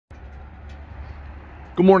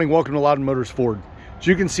Good morning, welcome to Loudon Motors Ford. As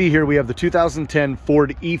you can see here, we have the 2010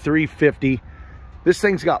 Ford E350. This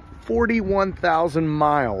thing's got 41,000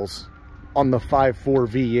 miles on the 5.4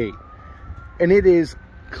 V8. And it is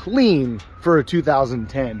clean for a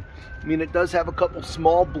 2010. I mean, it does have a couple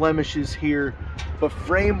small blemishes here, but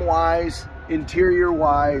frame-wise,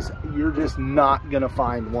 interior-wise, you're just not gonna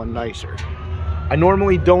find one nicer. I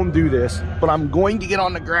normally don't do this, but I'm going to get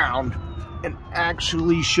on the ground and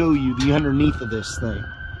actually show you the underneath of this thing.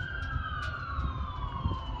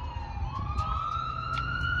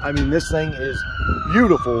 I mean, this thing is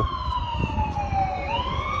beautiful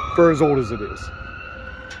for as old as it is.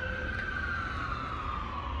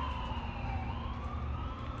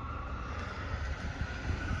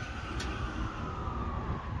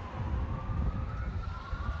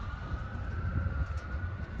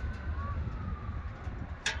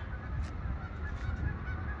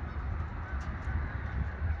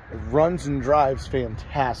 It runs and drives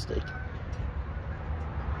fantastic.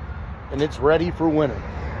 And it's ready for winter.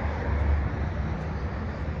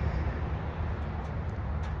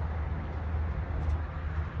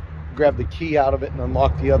 Grab the key out of it and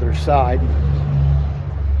unlock the other side.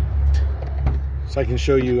 So I can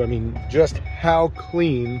show you, I mean, just how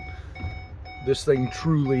clean this thing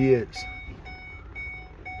truly is.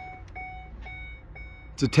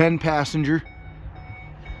 It's a 10 passenger.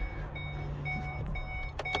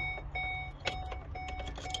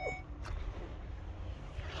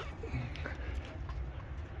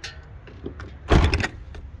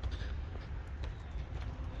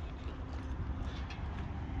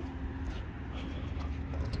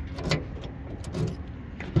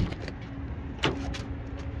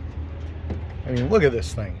 I mean, look at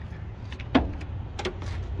this thing.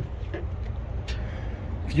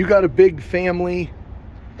 If you got a big family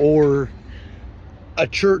or a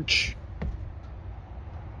church,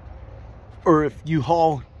 or if you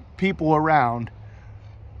haul people around,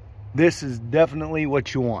 this is definitely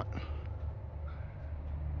what you want.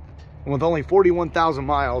 And with only 41,000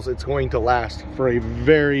 miles, it's going to last for a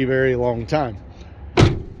very, very long time.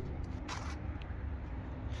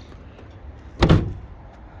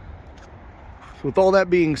 With all that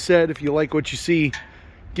being said, if you like what you see,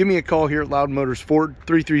 give me a call here at Loudon Motors Ford,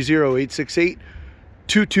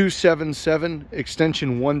 330-868-2277,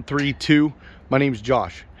 extension 132. My name's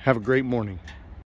Josh. Have a great morning.